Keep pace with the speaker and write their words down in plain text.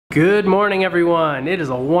Good morning, everyone. It is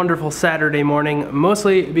a wonderful Saturday morning,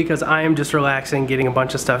 mostly because I am just relaxing, getting a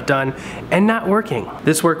bunch of stuff done, and not working.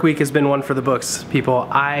 This work week has been one for the books, people.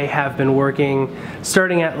 I have been working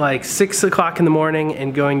starting at like 6 o'clock in the morning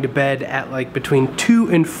and going to bed at like between 2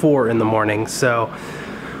 and 4 in the morning. So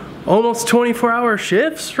almost 24-hour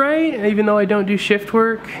shifts, right? Even though I don't do shift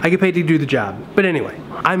work, I get paid to do the job. But anyway,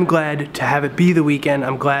 I'm glad to have it be the weekend.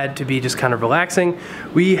 I'm glad to be just kind of relaxing.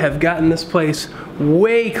 We have gotten this place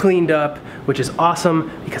way cleaned up, which is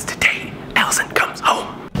awesome because today Allison comes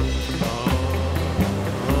home.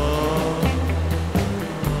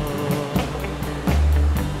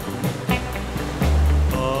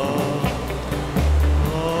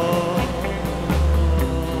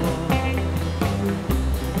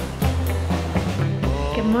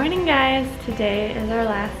 Good morning, guys. Today is our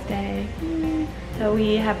last day. So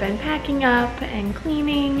we have been packing up and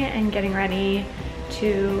cleaning and getting ready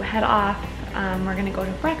to head off. We're gonna go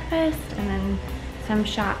to breakfast and then some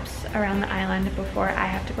shops around the island before I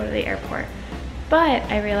have to go to the airport. But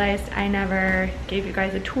I realized I never gave you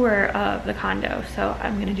guys a tour of the condo, so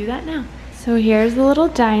I'm gonna do that now. So here's the little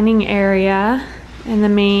dining area and the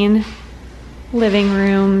main living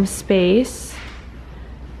room space.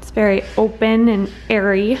 It's very open and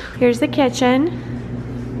airy. Here's the kitchen.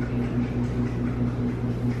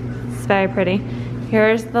 It's very pretty.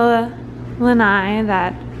 Here's the lanai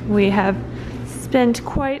that we have spent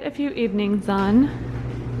quite a few evenings on.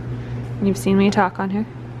 You've seen me talk on here.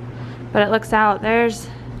 But it looks out. There's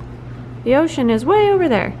the ocean is way over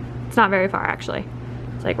there. It's not very far actually.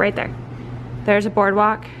 It's like right there. There's a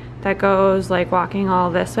boardwalk that goes like walking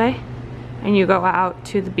all this way and you go out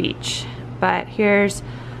to the beach. But here's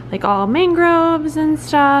like all mangroves and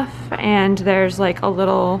stuff, and there's like a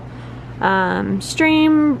little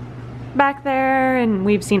stream back there, and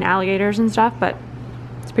we've seen alligators and stuff, but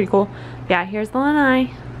it's pretty cool. Yeah, here's the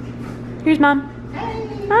lanai. Here's Mom. Hey.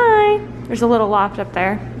 Hi. There's a little loft up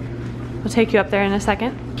there. We'll take you up there in a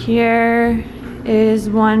second. Here is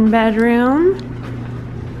one bedroom.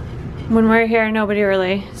 When we're here, nobody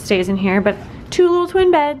really stays in here, but two little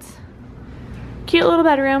twin beds. Cute little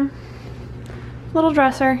bedroom. Little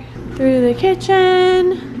dresser. Through the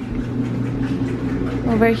kitchen.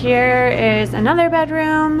 Over here is another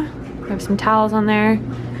bedroom. We have some towels on there.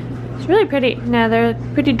 It's really pretty. Another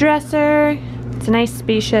pretty dresser. It's a nice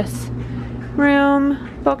spacious room.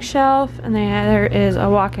 Bookshelf. And there is a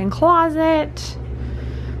walk-in closet,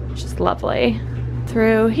 which is lovely.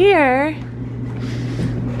 Through here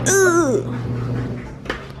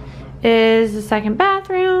is the second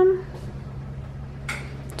bathroom.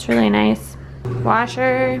 It's really nice.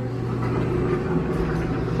 Washer.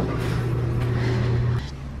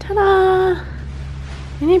 Ta-da!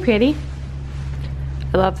 Isn't it pretty?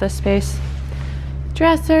 I love this space.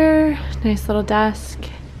 Dresser, nice little desk.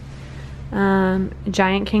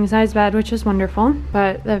 Giant king-size bed, which is wonderful,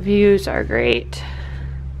 but the views are great.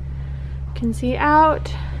 You can see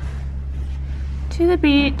out to the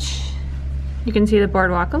beach. You can see the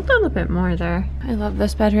boardwalk a little bit more there. I love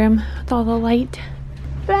this bedroom with all the light.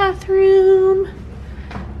 Bathroom,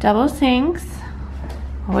 double sinks,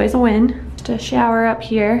 always a win. Just a shower up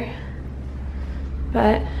here,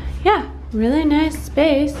 but yeah, really nice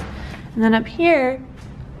space. And then up here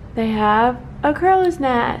they have a crow's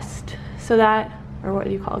nest. So that, or what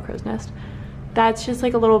do you call a crow's nest? That's just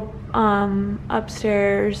like a little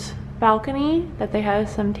upstairs balcony that they have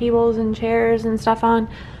some tables and chairs and stuff on.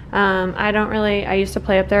 I used to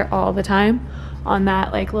play up there all the time on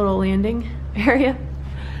that like little landing area.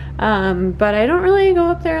 But I don't really go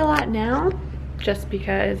up there a lot now just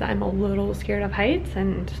because I'm a little scared of heights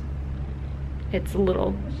and it's a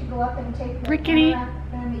little rickety. I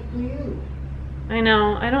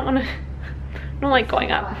know, I don't like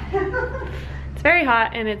going up. It's very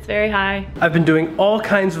hot and it's very high. I've been doing all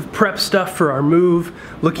kinds of prep stuff for our move,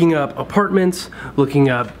 looking up apartments, looking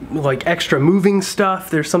up like extra moving stuff.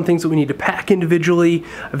 There's some things that we need to pack individually.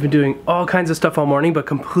 I've been doing all kinds of stuff all morning, but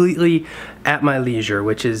completely at my leisure,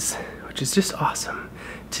 which is just awesome.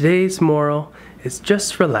 Today's moral is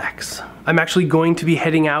just relax. I'm actually going to be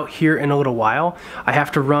heading out here in a little while. I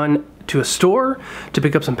have to run to a store to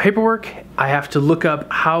pick up some paperwork. I have to look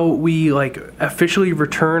up how we like officially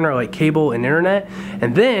return our like cable and internet,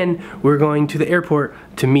 and then we're going to the airport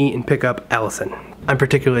to meet and pick up Allison. I'm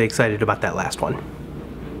particularly excited about that last one.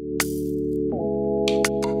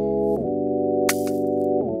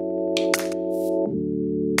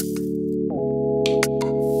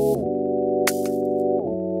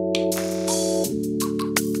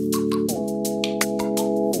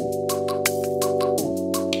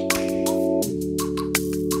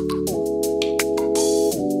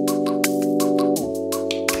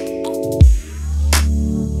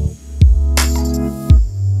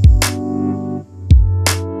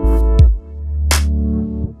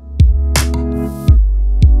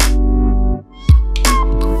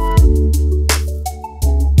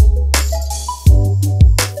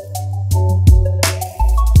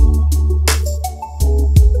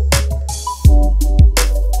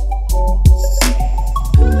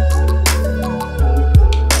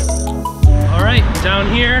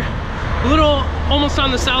 almost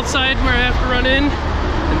on the south side where I have to run in,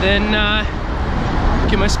 and then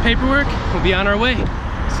get my paperwork. We'll be on our way.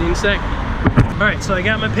 See you in a sec. All right, so I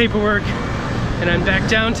got my paperwork and I'm back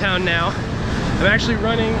downtown now. I'm actually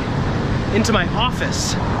running into my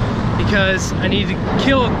office because I need to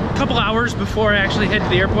kill a couple hours before I actually head to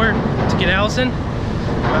the airport to get Allison.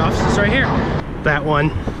 My office is right here. That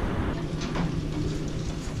one.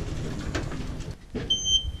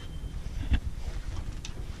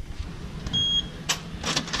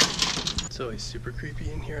 It's always super creepy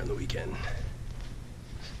in here on the weekend.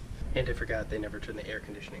 And I forgot they never turn the air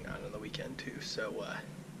conditioning on the weekend too, so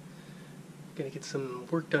gonna get some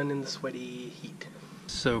work done in the sweaty heat.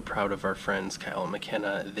 So proud of our friends Kyle and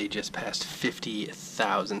McKenna. They just passed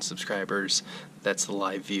 50,000 subscribers. That's the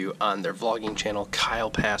live view on their vlogging channel. Kyle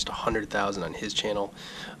passed 100,000 on his channel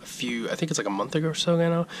I think it's like a month ago or so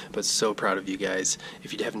now, but so proud of you guys.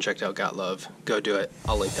 If you haven't checked out Got Love, go do it.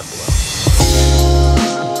 I'll link them below.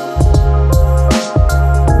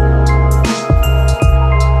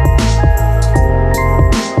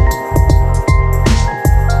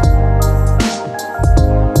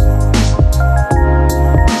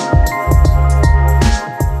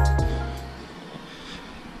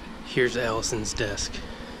 Here's Allison's desk,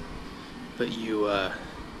 but you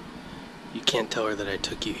can't tell her that I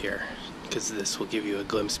took you here, because this will give you a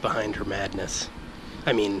glimpse behind her madness.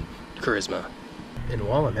 I mean, charisma. And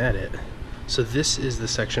while I'm at it, so this is the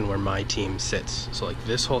section where my team sits. So like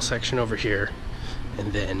this whole section over here,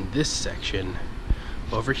 and then this section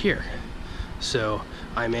over here. So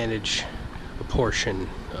I manage a portion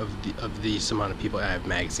of these amount of people. I have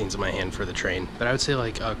magazines in my hand for the train, but I would say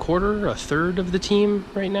like a third of the team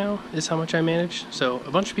right now is how much I manage. So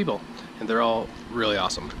a bunch of people, and they're all really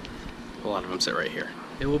awesome. A lot of them sit right here.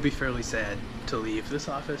 It will be fairly sad to leave this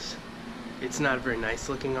office. It's not a very nice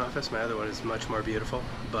looking office. My other one is much more beautiful,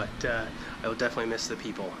 but I will definitely miss the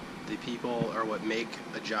people. The people are what make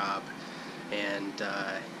a job, and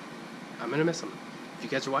I'm gonna miss them. If you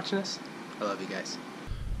guys are watching this, I love you guys.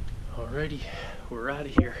 Alrighty, we're out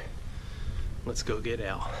of here. Let's go get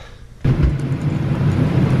Al.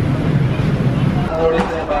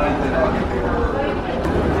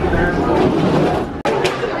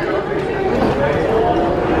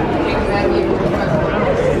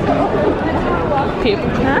 People.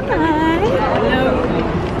 Hi. Hello.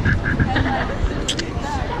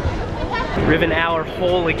 Driven Al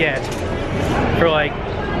whole again for like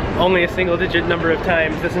only a single-digit number of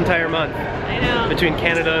times this entire month. I know. Between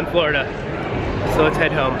Canada and Florida. So let's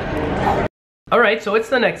head home. Alright, so it's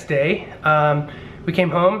the next day. We came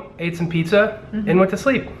home, ate some pizza, and went to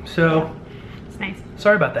sleep. So, It's nice.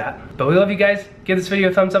 sorry about that. But we love you guys. Give this video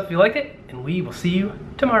a thumbs up if you liked it, and we will see you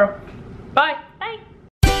tomorrow. Bye!